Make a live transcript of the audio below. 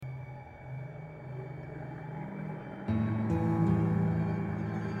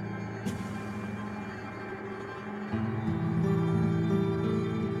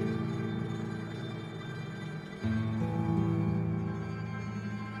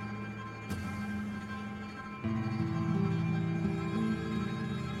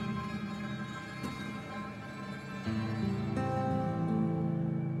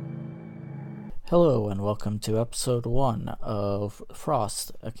Hello and welcome to episode 1 of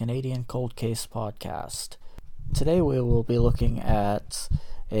Frost, a Canadian cold case podcast. Today we will be looking at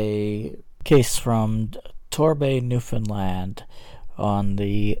a case from Torbay, Newfoundland on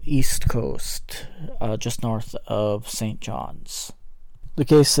the east coast, just north of St. John's. The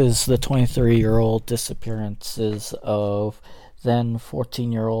case is the 23-year-old disappearances of then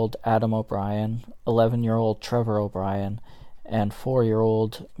 14-year-old Adam O'Brien, 11-year-old Trevor O'Brien, and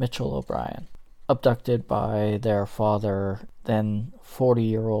 4-year-old Mitchell O'Brien, abducted by their father, then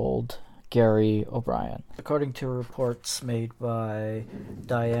 40-year-old Gary O'Brien. According to reports made by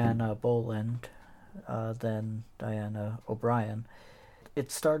Diana Boland, then Diana O'Brien,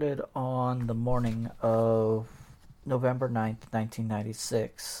 it started on the morning of November 9th,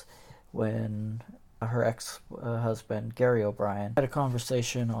 1996, when her ex-husband, Gary O'Brien, had a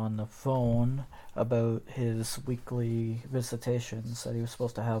conversation on the phone about his weekly visitations that he was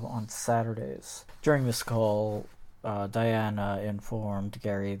supposed to have on Saturdays. During this call, Diana informed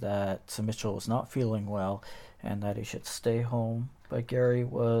Gary that Mitchell was not feeling well and that he should stay home. But Gary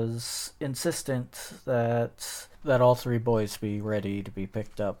was insistent that all three boys be ready to be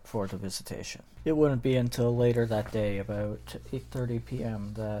picked up for the visitation. It wouldn't be until later that day, about 8:30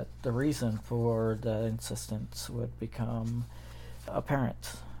 p.m., that the reason for the insistence would become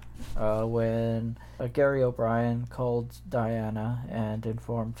apparent. When Gary O'Brien called Diana and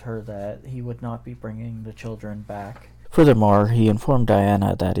informed her that he would not be bringing the children back. Furthermore, he informed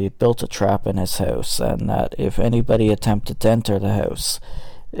Diana that he had built a trap in his house and that if anybody attempted to enter the house,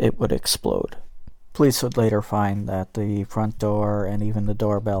 it would explode. Police would later find that the front door and even the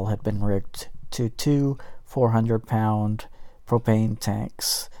doorbell had been rigged to two 400-pound propane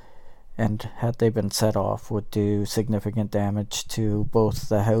tanks, and had they been set off, would do significant damage to both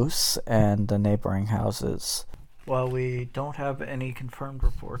the house and the neighboring houses. While we don't have any confirmed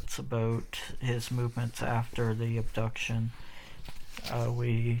reports about his movements after the abduction,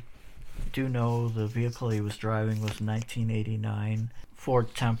 we do know the vehicle he was driving was a 1989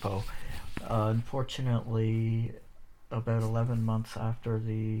 Ford Tempo. Unfortunately, about 11 months after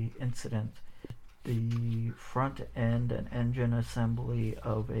the incident, the front end and engine assembly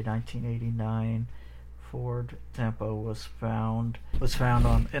of a 1989 Ford Tempo was found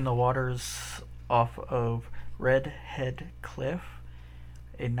in the waters off of Red Head Cliff,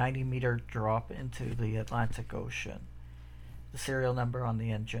 a 90-meter drop into the Atlantic Ocean. The serial number on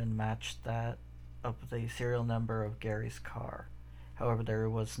the engine matched that of the serial number of Gary's car. However, there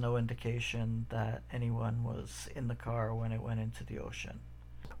was no indication that anyone was in the car when it went into the ocean.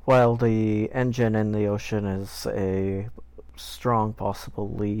 While the engine in the ocean is a strong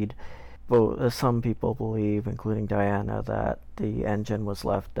possible lead, some people believe, including Diana, that the engine was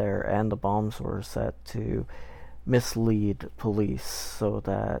left there and the bombs were set to mislead police so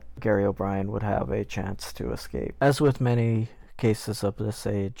that Gary O'Brien would have a chance to escape. As with many cases of this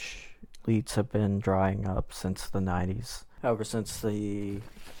age, leads have been drying up since the 90s. However, since the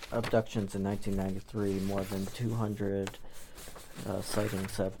abductions in 1993, more than 200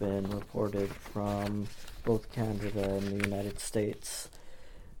 sightings have been reported from both Canada and the United States,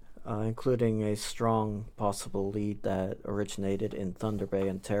 including a strong possible lead that originated in Thunder Bay,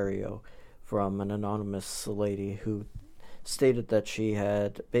 Ontario, from an anonymous lady who stated that she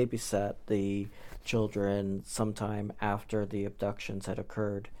had babysat the children sometime after the abductions had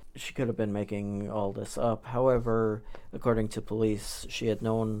occurred. She could have been making all this up. However, according to police, she had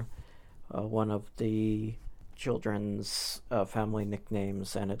known one of the children's family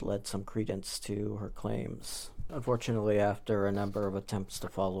nicknames and it led some credence to her claims. Unfortunately, after a number of attempts to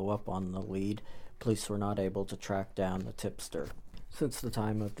follow up on the lead, police were not able to track down the tipster. Since the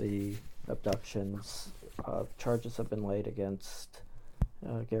time of the abductions, charges have been laid against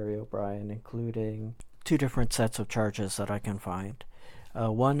Gary O'Brien, including two different sets of charges that I can find.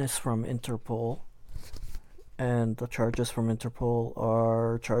 One is from Interpol, and the charges from Interpol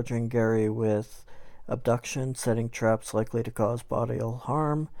are charging Gary with abduction, setting traps likely to cause bodily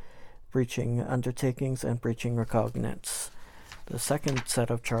harm, breaching undertakings, and breaching recognizance. The second set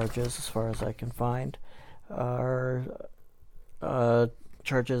of charges, as far as I can find, are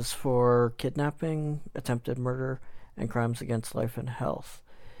charges for kidnapping, attempted murder, and crimes against life and health.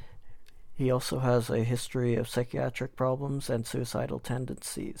 He also has a history of psychiatric problems and suicidal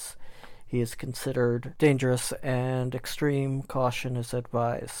tendencies. He is considered dangerous and extreme caution is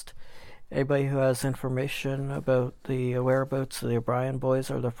advised. Anybody who has information about the whereabouts of the O'Brien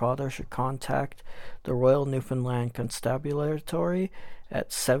boys or their father should contact the Royal Newfoundland Constabulary at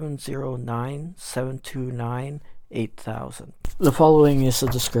 709-729-8000. The following is a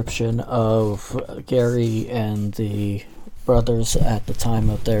description of Gary and the brothers at the time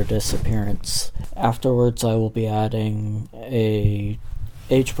of their disappearance. Afterwards, I will be adding a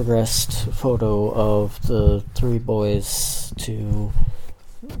age-progressed photo of the three boys to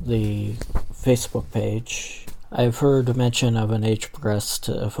the Facebook page. I've heard mention of an age-progressed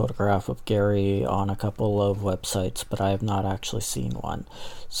photograph of Gary on a couple of websites, but I have not actually seen one,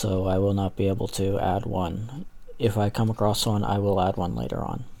 so I will not be able to add one. If I come across one, I will add one later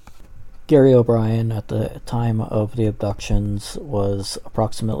on. Gary O'Brien, at the time of the abductions, was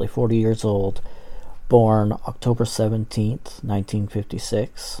approximately 40 years old, born October 17th,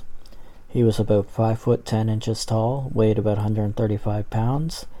 1956. He was about 5 foot 10 inches tall, weighed about 135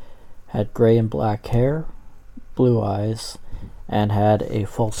 pounds, had gray and black hair, blue eyes, and had a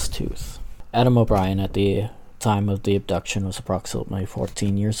false tooth. Adam O'Brien, at the time of the abduction, was approximately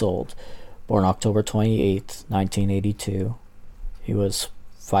 14 years old, born October 28th, 1982. He was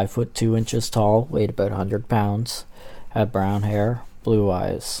 5 foot 2 inches tall, weighed about 100 pounds, had brown hair, blue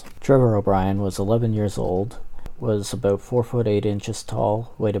eyes. Trevor O'Brien was 11 years old, was about 4 foot 8 inches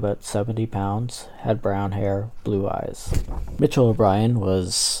tall, weighed about 70 pounds, had brown hair, blue eyes. Mitchell O'Brien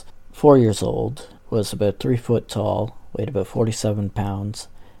was 4 years old, was about 3 foot tall, weighed about 47 pounds,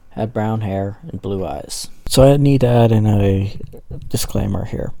 had brown hair and blue eyes. So I need to add in a disclaimer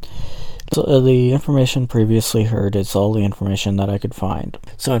here. So the information previously heard is all the information that I could find.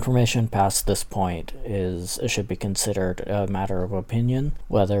 So information past this point should be considered a matter of opinion,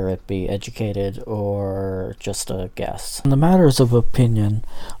 whether it be educated or just a guess. In the matters of opinion,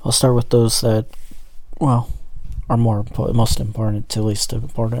 I'll start with those that, are most important to least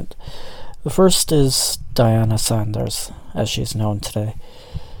important. The first is Diana Sanders, as she's known today.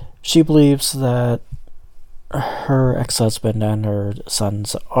 She believes that her ex-husband and her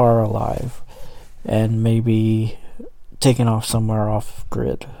sons are alive and maybe taken off somewhere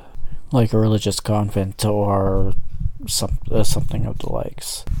off-grid, like a religious convent or something of the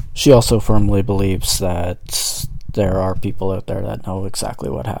likes. She also firmly believes that there are people out there that know exactly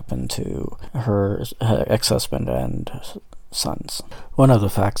what happened to her ex-husband and sons. One of the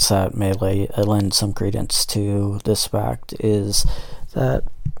facts that may lend some credence to this fact is that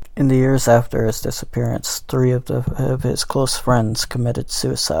in the years after his disappearance, 3 of his close friends committed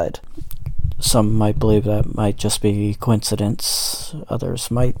suicide. Some might believe that might just be coincidence.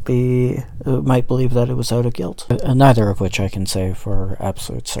 Others might believe that it was out of guilt. Neither of which I can say for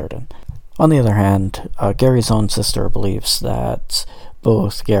absolute certain. On the other hand, Gary's own sister believes that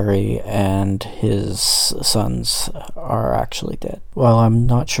both Gary and his sons are actually dead. While I'm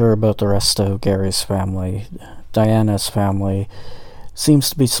not sure about the rest of Gary's family, Diana's family seems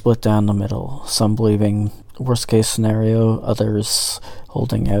to be split down the middle, some believing worst case scenario, others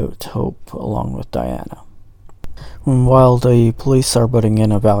holding out hope along with Diana. While the police are putting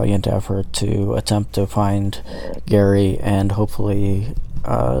in a valiant effort to attempt to find Gary and hopefully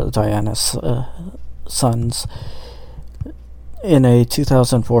Diana's sons, in a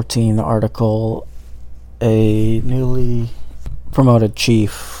 2014 article, a newly promoted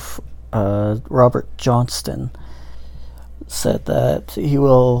chief, Robert Johnston, said that he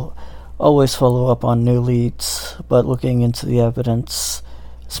will always follow up on new leads, but looking into the evidence,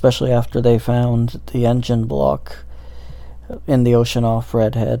 especially after they found the engine block in the ocean off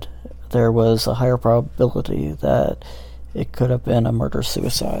Redhead, there was a higher probability that it could have been a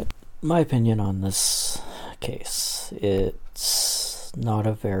murder-suicide. My opinion on this case, it's not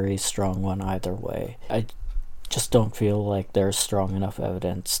a very strong one either way. I just don't feel like there's strong enough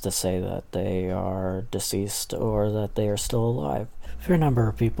evidence to say that they are deceased or that they are still alive. A fair number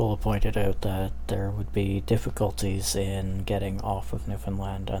of people have pointed out that there would be difficulties in getting off of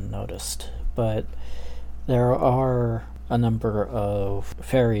Newfoundland unnoticed, but there are a number of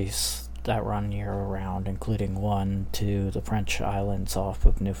ferries that run year-round, including one to the French Islands off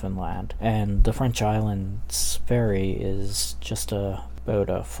of Newfoundland. And the French Islands ferry is just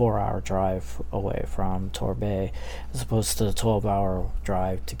about a 4-hour drive away from Torbay, as opposed to the 12-hour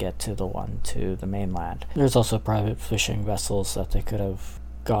drive to get to the one to the mainland. There's also private fishing vessels that they could have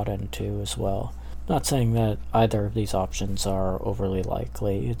got into as well. Not saying that either of these options are overly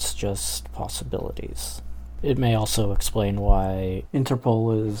likely, it's just possibilities. It may also explain why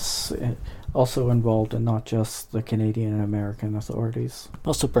Interpol is also involved and not just the Canadian and American authorities.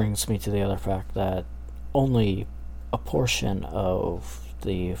 Also brings me to the other fact that only a portion of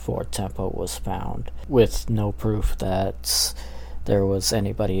the Ford Tempo was found, with no proof that there was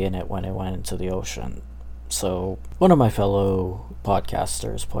anybody in it when it went into the ocean. So one of my fellow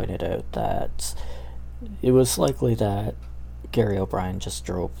podcasters pointed out that it was likely that Gary O'Brien just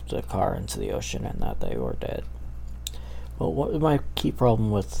drove the car into the ocean and that they were dead. Well, my key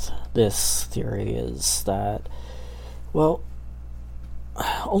problem with this theory is that Well,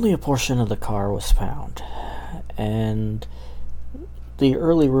 only a portion of the car was found, and the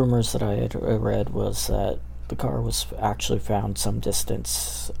early rumors that I had read was that the car was actually found some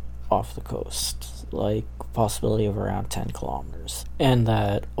distance off the coast, like possibility of around 10 kilometers, and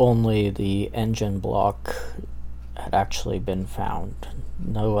that only the engine block had actually been found,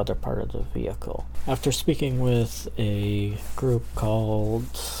 no other part of the vehicle. After speaking with a group called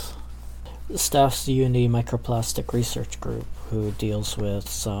Staff's Unity Microplastic Research Group, who deals with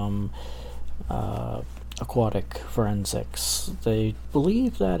some aquatic forensics, they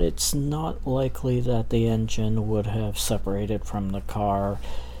believe that it's not likely that the engine would have separated from the car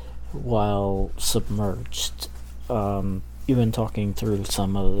while submerged. Even talking through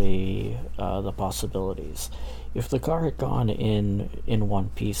some of the possibilities, if the car had gone in one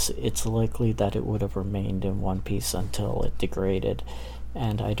piece, it's likely that it would have remained in one piece until it degraded,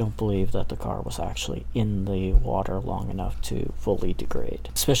 and I don't believe that the car was actually in the water long enough to fully degrade,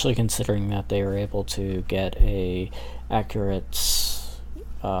 especially considering that they were able to get a accurate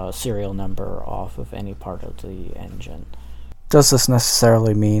serial number off of any part of the engine. Does this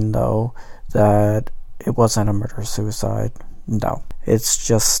necessarily mean, though, that it wasn't a murder-suicide? No. It's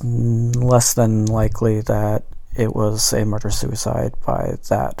just less than likely that it was a murder-suicide by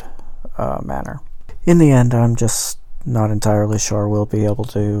that manner. In the end, I'm just not entirely sure we'll be able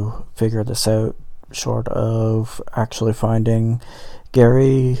to figure this out, short of actually finding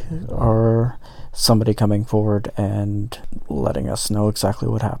Gary or somebody coming forward and letting us know exactly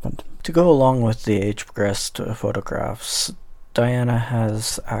what happened. To go along with the age-progressed photographs, Diana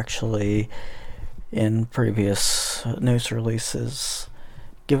has actually, in previous news releases,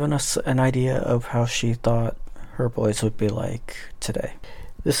 given us an idea of how she thought her boys would be like today.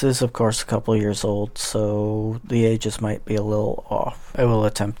 This is, of course, a couple years old, so the ages might be a little off. I will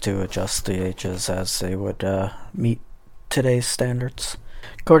attempt to adjust the ages as they would meet today's standards.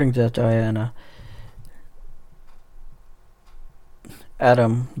 According to Diana,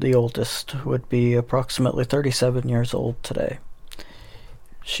 Adam, the oldest, would be approximately 37 years old today.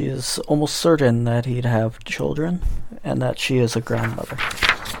 She is almost certain that he'd have children, and that she is a grandmother.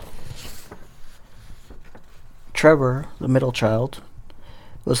 Trevor, the middle child,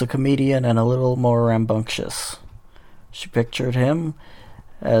 was a comedian and a little more rambunctious. She pictured him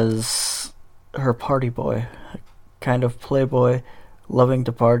as her party boy, kind of playboy, loving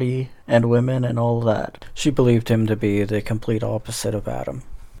to party and women and all that. She believed him to be the complete opposite of Adam.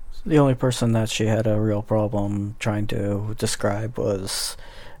 The only person that she had a real problem trying to describe was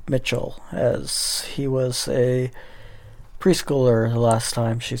Mitchell, as he was a preschooler the last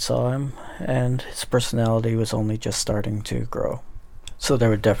time she saw him, and his personality was only just starting to grow. So there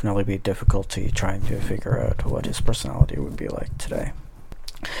would definitely be difficulty trying to figure out what his personality would be like today.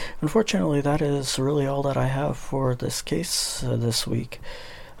 Unfortunately, that is really all that I have for this case this week.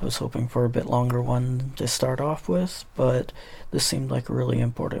 I was hoping for a bit longer one to start off with, but this seemed like a really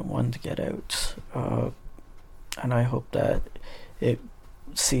important one to get out. And I hope that it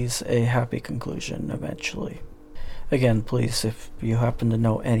sees a happy conclusion eventually. Again, please, if you happen to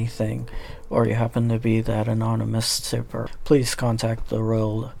know anything, or you happen to be that anonymous tipper, please contact the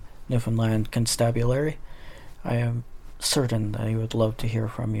Royal Newfoundland Constabulary. I am certain they would love to hear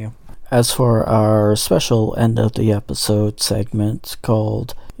from you. As for our special end of the episode segment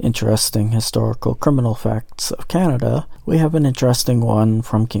called Interesting Historical Criminal Facts of Canada, we have an interesting one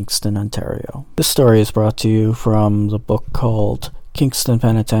from Kingston, Ontario. This story is brought to you from the book called Kingston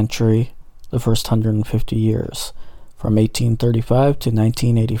Penitentiary, The First 150 Years, from 1835 to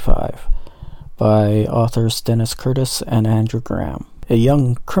 1985, by authors Dennis Curtis and Andrew Graham. A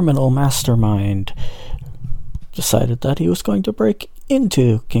young criminal mastermind decided that he was going to break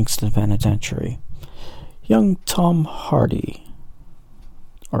into Kingston Penitentiary. Young Tom Hardy,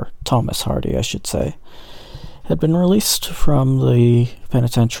 or Thomas Hardy, I should say, had been released from the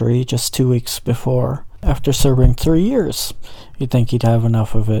penitentiary just 2 weeks before, after serving 3 years. You'd think he'd have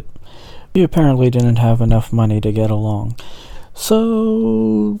enough of it. He apparently didn't have enough money to get along.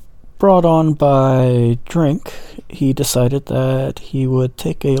 So, brought on by drink, he decided that he would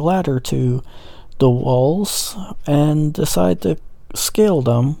take a ladder to the walls and decide to scale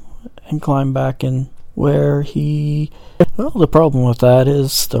them and climb back in, where the problem with that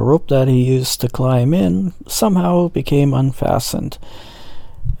is the rope that he used to climb in somehow became unfastened.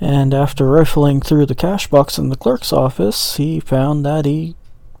 And after rifling through the cash box in the clerk's office, he found that he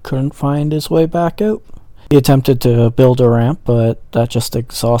couldn't find his way back out. He attempted to build a ramp, but that just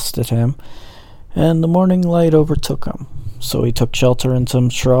exhausted him, and the morning light overtook him. So he took shelter in some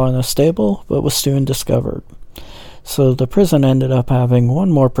straw in a stable, but was soon discovered. So the prison ended up having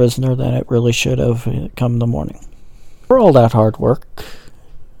one more prisoner than it really should have come the morning. For all that hard work,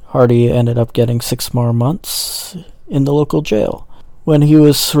 Hardy ended up getting 6 more months in the local jail. When he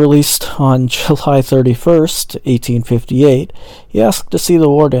was released on July 31st, 1858, he asked to see the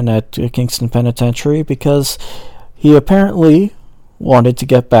warden at Kingston Penitentiary because he apparently wanted to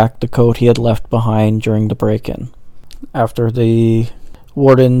get back the coat he had left behind during the break-in. After the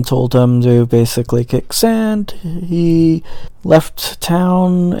warden told him to basically kick sand, he left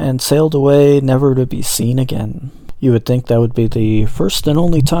town and sailed away, never to be seen again. You would think that would be the first and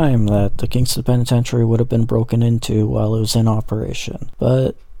only time that the Kingston Penitentiary would have been broken into while it was in operation.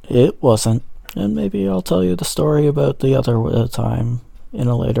 But it wasn't. And maybe I'll tell you the story about the other time in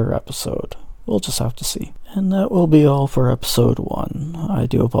a later episode. We'll just have to see. And that will be all for episode 1. I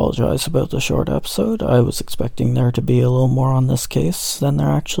do apologize about the short episode. I was expecting there to be a little more on this case than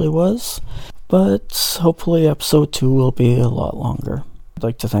there actually was. But hopefully episode 2 will be a lot longer. I'd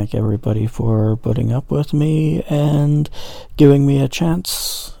like to thank everybody for putting up with me and giving me a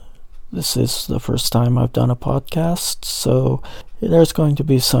chance. This is the first time I've done a podcast, so there's going to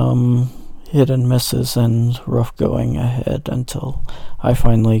be some hit and misses and rough going ahead until I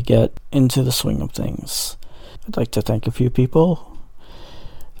finally get into the swing of things. I'd like to thank a few people,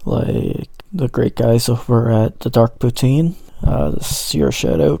 like the great guys over at the Dark Poutine. This is your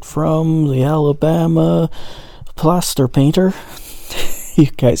shout out from the Alabama plaster painter. You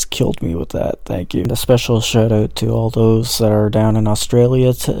guys killed me with that. Thank you. And a special shout out to all those that are down in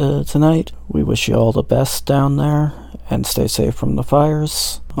Australia tonight. We wish you all the best down there and stay safe from the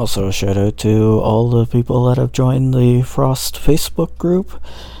fires. Also a shout out to all the people that have joined the Frost Facebook group,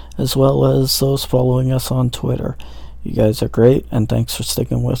 as well as those following us on Twitter. You guys are great, and thanks for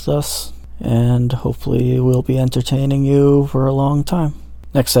sticking with us. And hopefully we'll be entertaining you for a long time.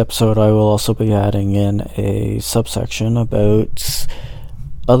 Next episode I will also be adding in a subsection about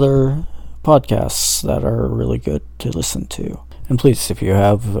other podcasts that are really good to listen to. And please, if you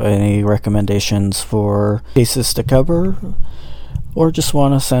have any recommendations for cases to cover or just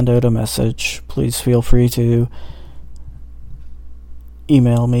want to send out a message, please feel free to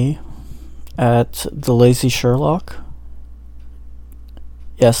email me at thelazysherlock.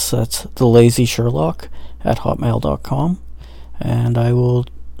 Yes, that's thelazysherlock@hotmail.com, and I will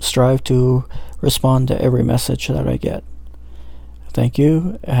strive to respond to every message that I get. Thank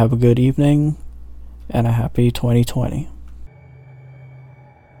you, have a good evening, and a happy 2020.